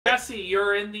Jesse,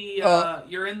 you're in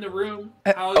the room.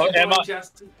 How's it going,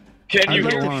 Jesse? Can you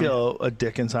I'd hear like me? to feel a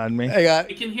dick inside me.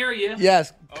 We can hear you.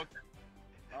 Yes. Okay.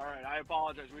 All right. I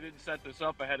apologize. We didn't set this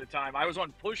up ahead of time. I was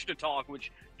on push to talk,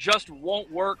 which just won't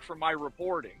work for my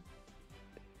reporting.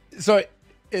 So,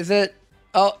 is it?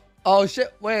 Oh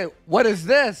shit! Wait, what is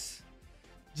this,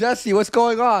 Jesse? What's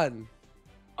going on?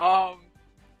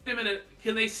 Wait a minute.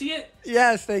 Can they see it?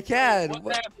 Yes, they can.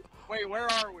 Wait, where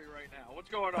are we right now? What's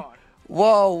going on?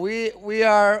 Whoa, we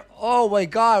are. Oh my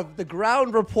God, the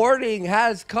ground reporting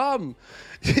has come.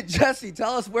 Jesse,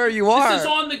 tell us where you are. This is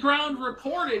on the ground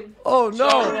reporting. Oh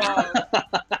no!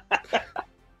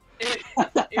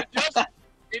 So,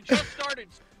 it just started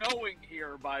snowing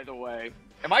here, by the way.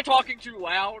 Am I talking too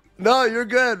loud? No, you're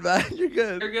good, man. You're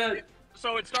good. You're good.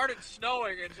 So it started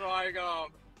snowing, and so I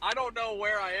don't know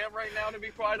where I am right now, to be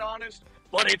quite honest,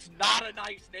 but it's not a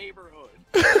nice neighborhood.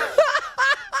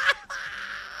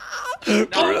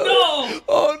 No!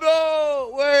 Oh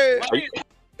no! Wait,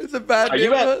 it's a bad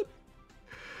neighborhood.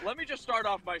 Let me just start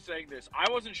off by saying this. I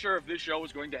wasn't sure if this show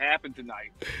was going to happen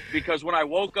tonight, because when I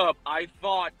woke up, I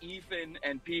thought Ethan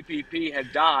and PPP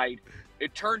had died.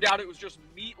 It turned out it was just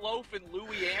Meatloaf and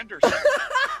Louis Anderson.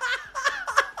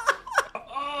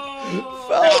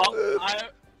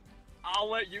 I'll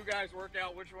let you guys work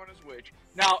out which one is which.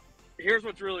 Now, here's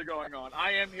what's really going on.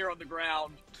 I am here on the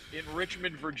ground in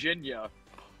Richmond, Virginia,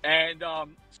 and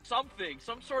some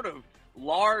sort of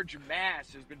large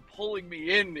mass has been pulling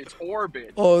me in its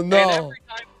orbit. Oh no! And every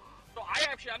time, so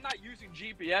I'm not using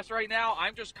GPS right now.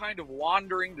 I'm just kind of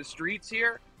wandering the streets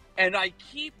here, and I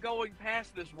keep going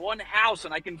past this one house,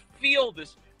 and I can feel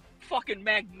this fucking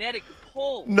magnetic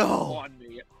pull on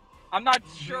me. I'm not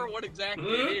sure what exactly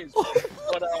it is,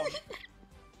 but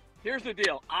here's the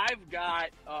deal. I've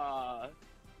got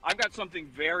something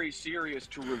very serious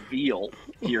to reveal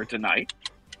here tonight,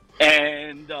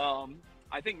 and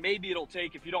I think maybe it'll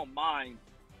take, if you don't mind,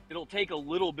 it'll take a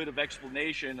little bit of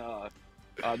explanation.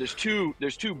 There's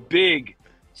two big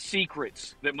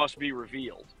secrets that must be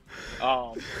revealed.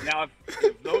 Now,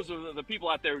 if those are the people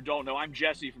out there who don't know, I'm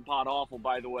Jesse from PodAwful,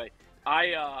 by the way.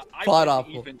 I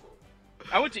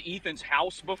went to Ethan's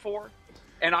house before,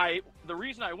 and the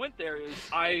reason I went there is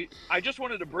I just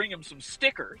wanted to bring him some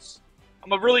stickers.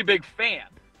 I'm a really big fan,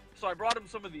 so I brought him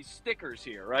some of these stickers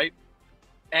here, right?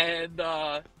 And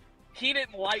he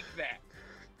didn't like that.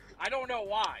 I don't know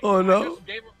why. Oh no! I just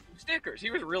gave him some stickers.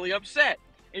 He was really upset.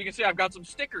 And you can see I've got some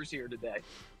stickers here today.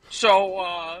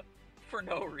 So for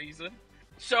no reason.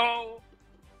 So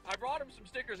I brought him some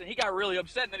stickers, and he got really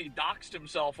upset, and then he doxed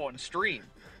himself on stream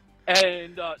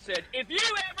and said, "If you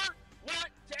ever want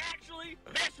to actually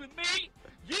mess with me,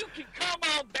 you can come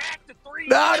on back to 3."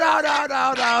 No.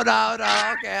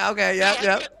 Okay.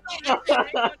 Yep.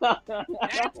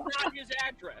 That's not his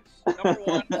address. Number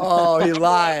one. Oh, he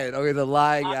lied. Okay, the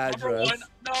lying address. Number one,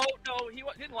 no, he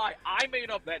didn't lie. I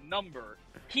made up that number.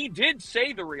 He did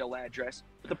say the real address.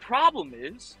 The problem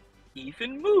is,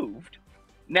 Ethan moved.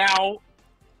 Now,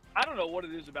 I don't know what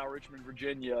it is about Richmond,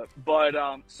 Virginia, but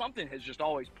something has just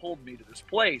always pulled me to this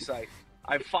place. I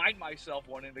find myself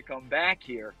wanting to come back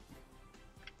here.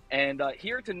 And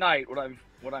here tonight, what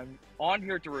I'm on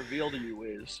here to reveal to you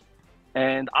is,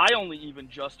 and I only even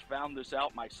just found this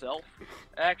out myself,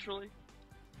 actually,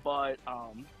 but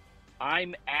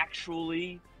I'm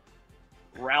actually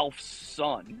Ralph's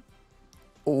son.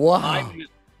 Wow.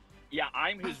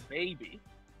 I'm his baby.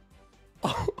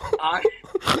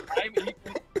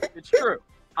 It's true.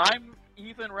 I'm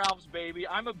Ethan Ralph's baby.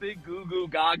 I'm a big goo goo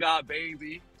gaga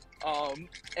baby.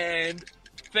 And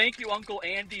thank you, Uncle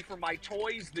Andy, for my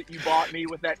toys that you bought me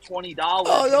with that $20.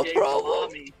 Oh, no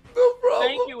problem. No problem.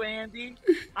 Thank you, Andy.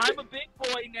 I'm a big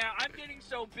boy now. I'm getting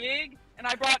so big, and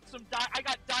I brought I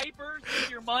got diapers with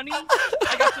your money.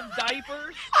 I got some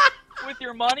diapers with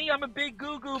your money. I'm a big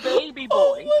goo goo baby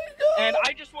boy. Oh my God. And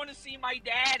I just want to see my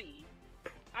daddy.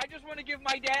 I just want to give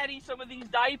my daddy some of these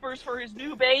diapers for his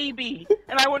new baby.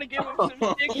 And I want to give him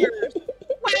some stickers.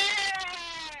 Wah,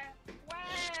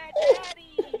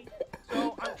 daddy.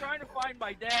 So I'm trying to find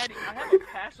my daddy. I have a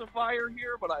pacifier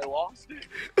here, but I lost it.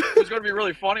 It's going to be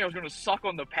really funny. I was going to suck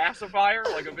on the pacifier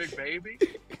like a big baby.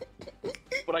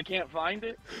 But I can't find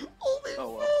it. Holy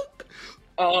fuck.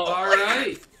 All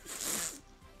right.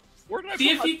 Where did I See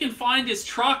if you can find his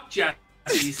truck, Jesse.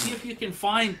 See if you can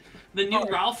find the new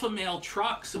Ralph Mail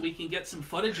truck so we can get some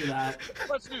footage of that.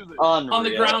 Let's do this. On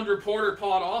the ground reporter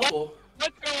PodAwful.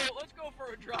 Let's go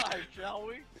for a drive, shall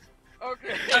we?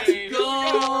 Okay. Let's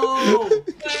go!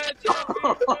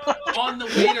 On the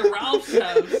way to Ralph's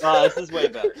house. This is way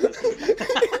better.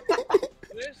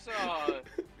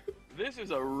 This this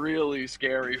is a really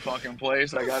scary fucking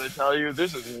place. I got to tell you,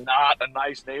 this is not a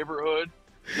nice neighborhood.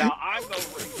 Now I'm no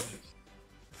racist,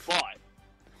 but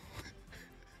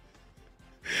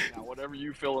now whatever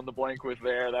you fill in the blank with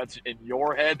there, that's in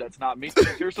your head. That's not me.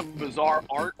 Here's some bizarre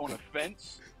art on a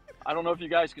fence. I don't know if you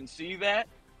guys can see that.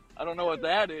 I don't know what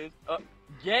that is.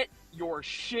 Get your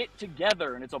shit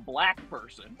together, and it's a black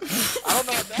person. I don't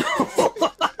know what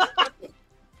that is.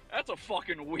 That's a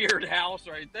fucking weird house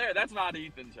right there. That's not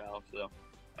Ethan's house, though.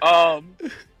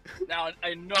 Now,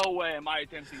 in no way am I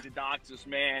attempting to dox this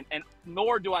man, and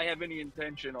nor do I have any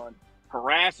intention on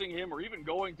harassing him or even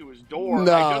going to his door.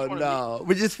 No.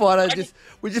 We just want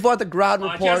the ground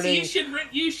reporting. Jesse,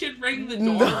 you should ring the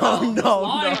doorbell.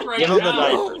 No. Right Give him the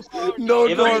now. diapers. No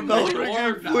Give him doorbell the ringing,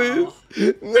 doorbell.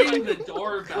 please. Ring the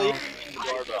doorbell. Please.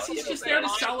 He's just there to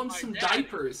sell him some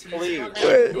diapers. Wait,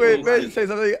 say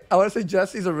something. I want to say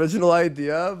Jesse's original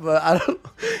idea, but I don't.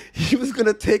 He was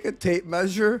gonna take a tape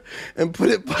measure and put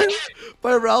it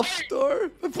by Ralph's door.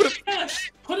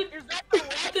 Yes, put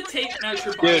the tape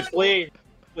measure by. Dude,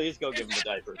 please go give him the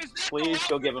diapers. Please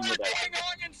go give him the diapers. Hanging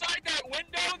on inside that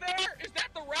window there? Is that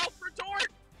the Ralph retort?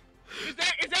 Is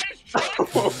that his truck?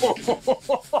 Ethan,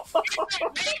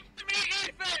 leave to me,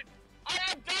 Ethan! I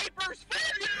have diapers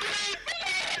for you,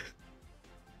 Ethan!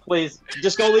 Please,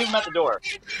 just go leave him at the door.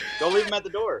 Go leave him at the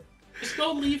door. Just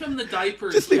go leave him the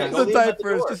diapers. Just leave Yeah, him go the leave him at the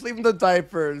diapers. door. Just leave him the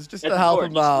diapers. Just At to the help door.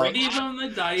 him Just out. Leave him the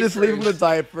diapers. Just leave him the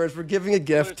diapers. We're giving a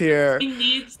gift here. He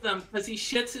needs them because he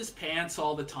shits his pants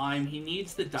all the time. He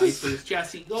needs the diapers.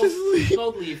 Jesse, go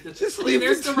leave this. Just leave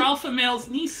There's the the Ralph Mail's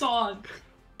Nissan.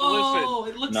 Oh,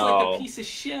 it looks like a piece of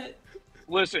shit.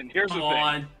 Listen, here's the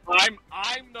thing.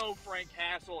 I'm no Frank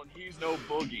Hassel and he's no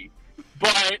Boogie.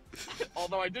 But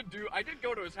although I did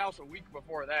go to his house a week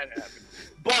before that happened.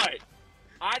 But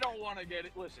I don't want to get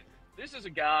it. Listen, this is a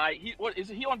guy. Is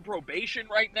he on probation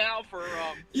right now for?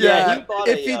 Yeah, he bought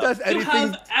if he does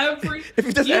anything,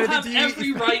 You have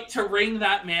every right to ring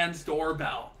that man's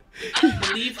doorbell.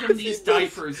 Leave him these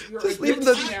diapers. You're a good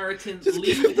Samaritan. Just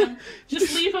leave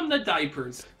him the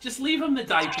diapers. Just leave him the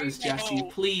diapers, Jesse,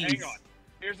 please. Hang on.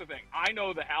 Here's the thing. I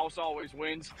know the house always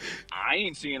wins. I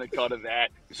ain't seeing a cut of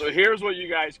that. So here's what you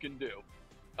guys can do.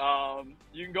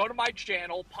 You can go to my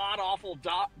channel, PodAwful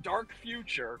Dark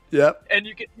Future. Yep. And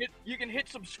you can hit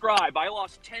subscribe. I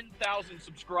lost 10,000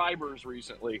 subscribers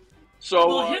recently. So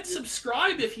well, hit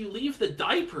subscribe if you leave the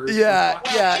diapers.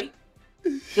 Yeah.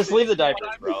 Just leave the diapers,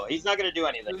 bro. He's not gonna do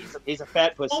anything. He's a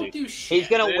fat pussy. Don't do shit. He's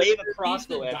gonna wave a Leave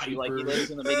crossbow the at you like he diapers. lives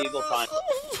in the medieval times.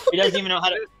 He doesn't even know how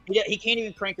to. He can't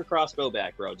even crank a crossbow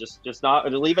back, bro. Just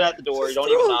not leave it at the door. You don't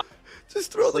even knock.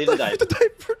 Just throw leave the the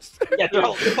diapers. Yeah,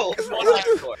 throw it at the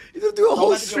door. He's gonna do a whole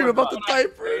let the stream door about the go.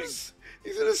 diapers.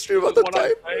 He's gonna stream about the What I'm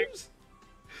saying. diapers.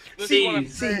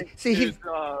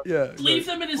 Yeah. Leave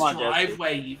them in his Come on, Jesse.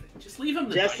 driveway. Even. Just leave him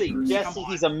the Jesse, diapers. Come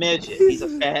on. he's a midget. He's a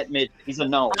fat midget. He's a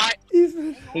gnome.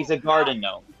 He's a garden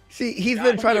gnome. See, he's Yeah,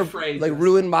 been don't trying be to afraid, like Jesse.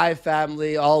 ruin my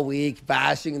family all week,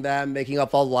 bashing them, making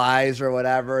up all lies or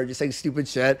whatever, just saying stupid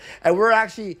shit. And we're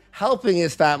actually helping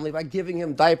his family by giving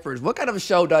him diapers. What kind of a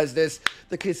show does this?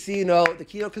 The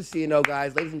Kino Casino,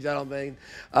 guys, ladies and gentlemen.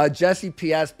 Jesse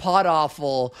P.S.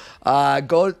 PodAwful.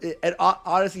 And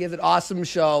honestly, he has an awesome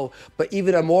show, but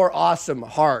even a more awesome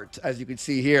heart, as you can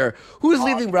see here. Who's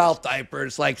leaving Ralph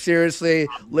diapers? Like, seriously,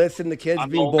 listen, the kids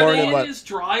being Are born they and in what? his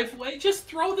driveway? Just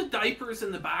throw the diapers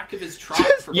in the back of his truck.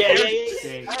 For Yeah. fuck's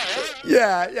sake.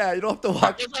 Yeah, you don't have to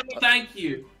walk. Thank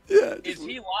you. Yeah, Is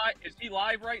he live? Is he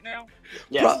live right now?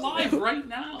 Yeah. He's live right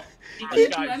now. He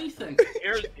can't do anything.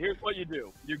 Here's what you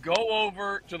do. You go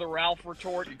over to the Ralph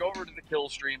retort. You go over to the kill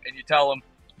stream, and you tell him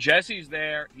Jesse's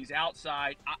there. He's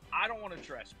outside. I don't want to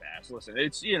trespass. Listen,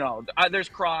 it's there's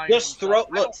crying. Just throw.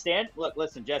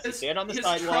 Listen, Jesse, His- stand on the his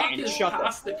sidewalk truck and is chuck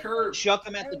past him. the curb. Chuck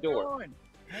him at the door.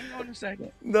 Hang on a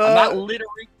second. No.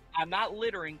 I'm not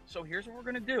littering. So here's what we're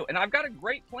gonna do, and I've got a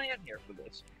great plan here for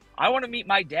this. I want to meet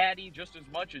my daddy just as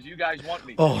much as you guys want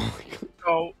me to. Oh, my God.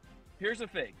 So here's the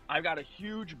thing. I've got a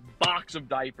huge box of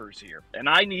diapers here, and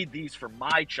I need these for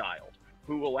my child,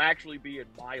 who will actually be in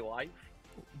my life.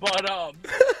 But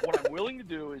what I'm willing to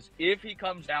do is, if he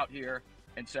comes out here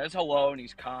and says hello and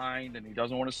he's kind and he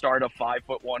doesn't want to start a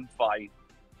 5'1" fight,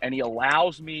 and he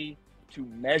allows me to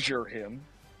measure him,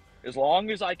 as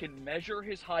long as I can measure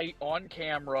his height on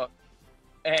camera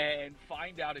and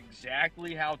find out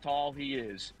exactly how tall he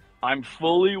is, I'm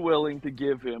fully willing to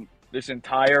give him this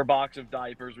entire box of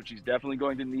diapers, which he's definitely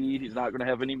going to need. He's not going to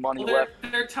have any money Well, left.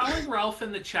 they're telling Ralph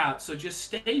in the chat, so just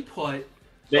stay put.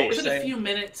 They Give it a saying- few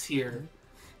minutes here.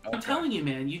 I'm Okay. telling you,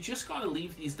 man, you just got to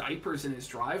leave these diapers in his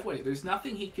driveway. There's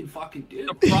nothing he can fucking do.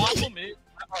 The problem is,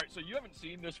 All right, so you haven't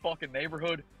seen this fucking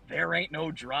neighborhood? There ain't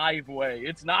no driveway.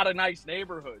 It's not a nice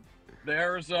neighborhood.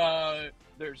 There's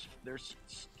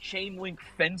chain link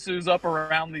fences up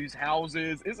around these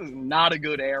houses. This is not a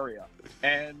good area.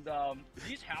 And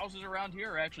these houses around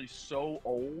here are actually so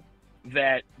old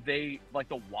that they, like,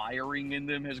 the wiring in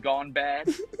them has gone bad.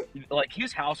 Like,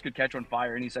 his house could catch on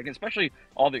fire any second, especially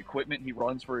all the equipment he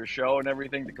runs for his show and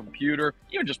everything, the computer.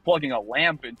 Even just plugging a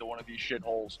lamp into one of these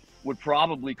shitholes would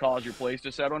probably cause your place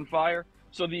to set on fire.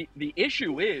 So the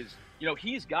issue is, you know,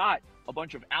 he's got a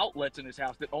bunch of outlets in his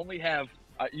house that only have,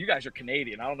 you guys are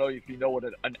Canadian. I don't know if you know what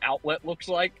an outlet looks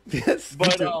like. Yes.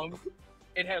 But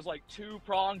it has like 2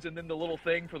 prongs and then the little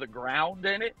thing for the ground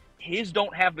in it. His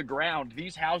don't have the ground.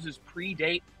 These houses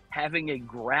predate having a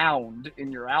ground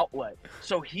in your outlet.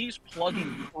 So he's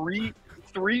plugging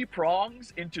three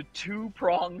prongs into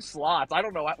 2-prong slots. I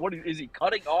don't know. What is he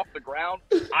cutting off the ground?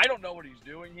 I don't know what he's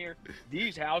doing here.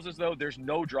 These houses, though, there's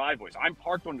no driveways. I'm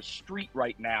parked on the street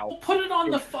right now. Well, put it on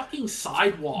the fucking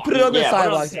sidewalk. Put it on the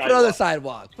sidewalk. Put it on the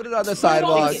sidewalk. Put it on the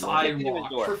sidewalk.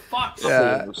 For fuck's sake.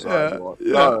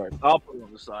 Yeah. All right, I'll put it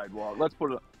on the sidewalk. Let's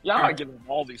put it on. Yeah, I'm not giving him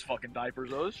all these fucking diapers,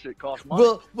 though. This shit costs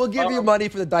money. We'll give you money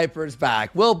for the diapers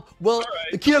back. The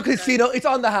Kino Casino, it's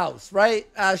on the house, right,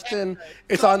 Ashton?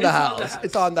 It's on the house.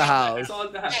 It's on the house. It's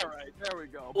on the house. All right, there we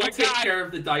go. We'll take care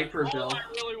of the diaper bill. All I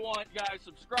really want, guys,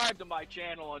 subscribe to my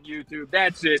channel on YouTube.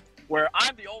 That's it. Where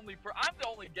I'm the only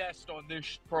guest on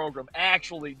this program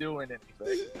actually doing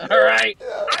anything. All right,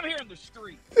 I'm here in the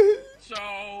street,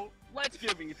 so let's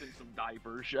give Ethan some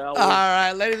diapers, shall we? All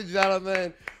right, ladies and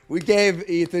gentlemen, we gave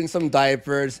Ethan some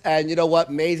diapers, and you know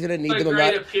what? May's gonna need them. A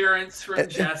great appearance from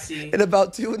Jesse. In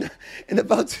about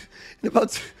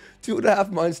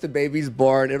 2.5 months, the baby's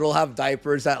born. It'll have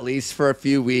diapers at least for a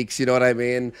few weeks, you know what I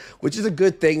mean? Which is a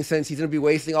good thing since he's going to be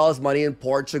wasting all his money in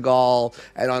Portugal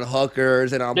and on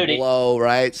hookers and on blow,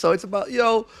 right? So it's about, you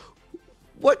know,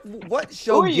 what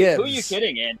show gives? Who are you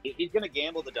kidding, Andy? He's going to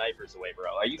gamble the diapers away,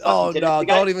 bro. Are you Oh, kidding? no,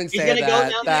 don't even say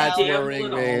that. That's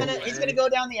worrying me. He's going to go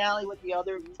down the alley with the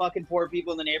other fucking poor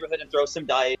people in the neighborhood and throw some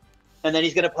diapers. And then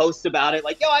he's going to post about it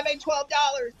like, yo, I made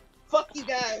 $12. Fuck you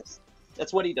guys.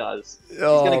 That's what he does. He's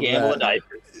going to gamble a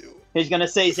diaper. He's going to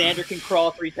say Xander can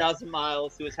crawl 3,000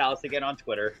 miles to his house again on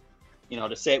Twitter, you know,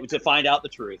 to find out the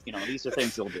truth. You know, these are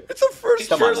things he'll do. It's a first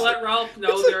person. Let Ralph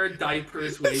know there are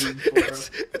diapers waiting for him.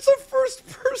 It's a first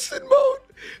person mode.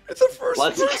 It's a first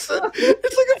person.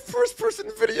 It's like a first person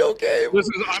video game. We're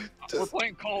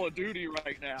playing Call of Duty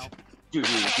right now. Do.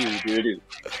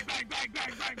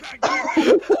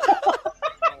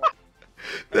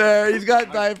 There, he's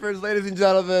got diapers, ladies and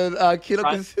gentlemen. Kino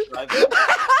Casino.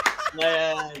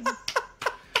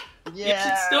 You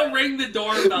should still ring the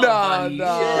doorbell,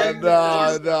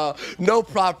 buddy. No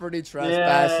property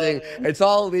trespassing. Yeah. It's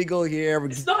all legal here.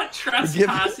 It's not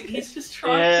trespassing. He's just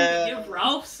trying to give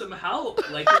Ralph some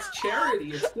help. Like, it's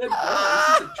charity. It's good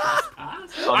work.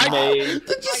 This isn't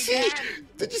trespass.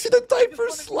 Did you see the diaper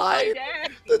slide?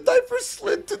 The diaper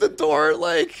slid to the door,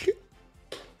 like...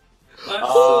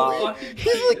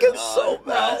 He's looking so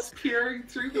bad. Ralph's peering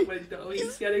through the window.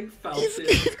 He's getting felted.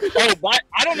 I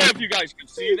don't know if you guys can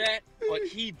see that, but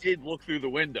he did look through the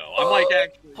window. I'm like,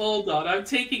 actually. Hold on, I'm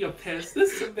taking a piss.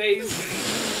 This is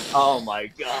amazing. Oh my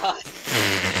god.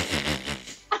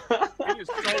 It is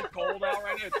so cold out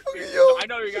right now. I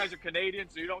know you guys are Canadian,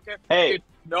 so you don't care. Hey,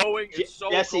 it's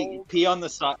so Jesse, cold. pee on the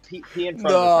side. Pee in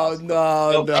front of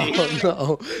the house.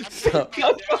 No. Stop.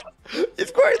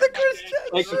 He's wearing the Christian.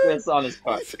 Like the piss on his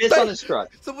truck. Piss on his truck.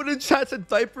 Someone in chat said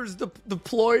diapers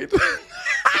deployed.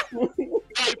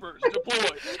 Diapers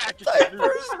deployed.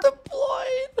 Diapers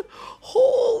deployed.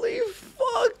 Holy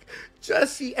fuck.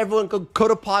 Jesse, everyone go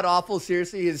to PodAwful.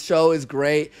 Seriously, his show is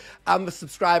great. I'm a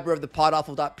subscriber of the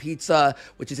PodAwful.pizza,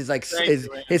 which is his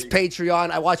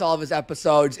Patreon. I watch all of his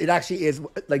episodes. It actually is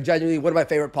like genuinely one of my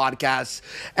favorite podcasts.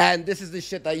 And this is the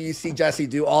shit that you see Jesse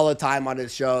do all the time on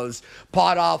his shows.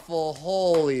 PodAwful,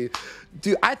 holy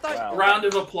dude! I thought round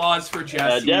of applause for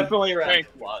Jesse. Definitely a round of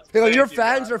applause. Your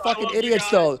fans are fucking idiots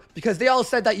though, because they all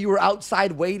said that you were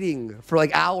outside waiting for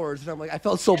like hours, and I'm like, I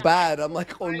felt so bad. I'm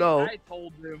like, oh no.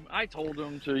 I told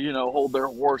them to, you know, hold their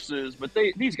horses, but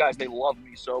these guys, they love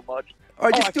me so much. All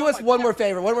right, just do us one more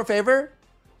favor. One more favor.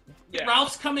 Yeah.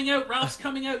 Ralph's coming out.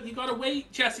 You gotta wait,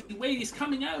 Jesse. Wait, he's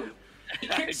coming out. He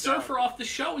kicked Surfer off the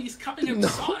show. He's coming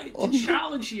outside to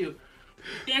challenge you.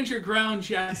 Stand your ground,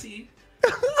 Jesse.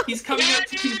 He's coming out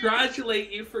to congratulate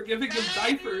you for giving him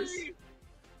diapers.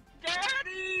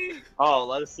 Daddy! Oh,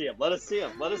 let us see him. Let us see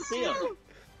him.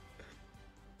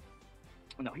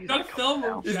 No, he's not coming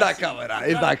out. He's not coming out.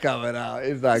 He's not coming out.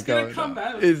 He's not coming come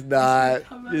out. out. He's not.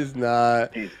 He's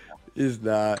not. He's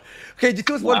not. Okay, just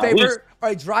do us one favor. All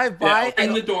right, drive by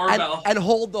and the doorbell and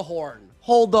hold the horn.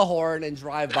 Hold the horn and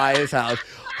drive by his house.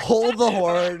 Hold the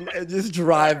horn and just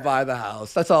drive by the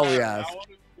house. That's all we ask.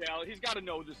 Yeah, he's got to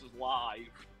know this is live.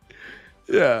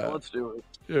 Yeah. Let's do it.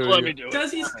 Let me do it.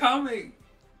 Because he's coming.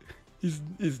 He's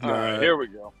not. All right, here we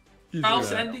go.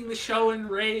 Charles ending the show in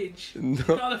rage. No. You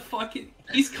gotta fucking.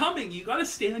 He's coming. You gotta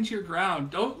stand your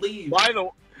ground. Don't leave. By the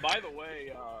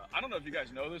way, I don't know if you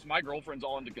guys know this. My girlfriend's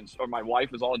all into or my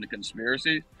wife is all into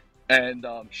conspiracy, and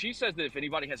she says that if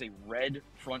anybody has a red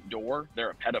front door,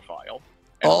 they're a pedophile.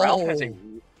 And Ralph has a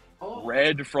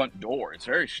red front door. It's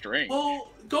very strange.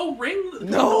 Well, go ring.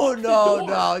 No.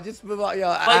 Just move on. Yo,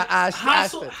 like,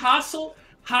 Hassel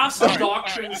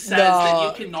doctrine says that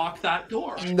you can knock that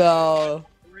door. No.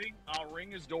 I'll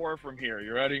ring his door from here.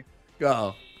 You ready?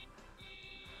 Go.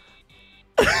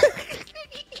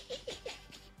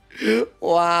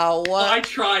 Wow, what? Well, I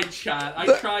tried, chat.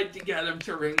 I tried to get him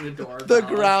to ring the door. The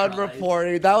ground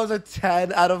reporting. That was a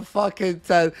 10 out of fucking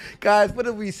 10. Guys, what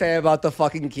did we say about the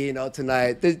fucking keynote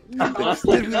tonight? Did we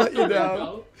let you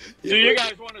know? Do you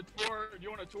guys want a tour? Do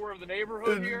you want a tour of the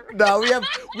neighborhood here? No, we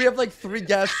have like 3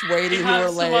 guests waiting who are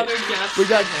late. Other guests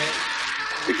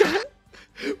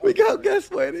we got guests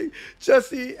waiting.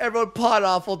 Jesse, everyone,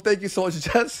 PodAwful. Thank you so much,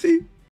 Jesse.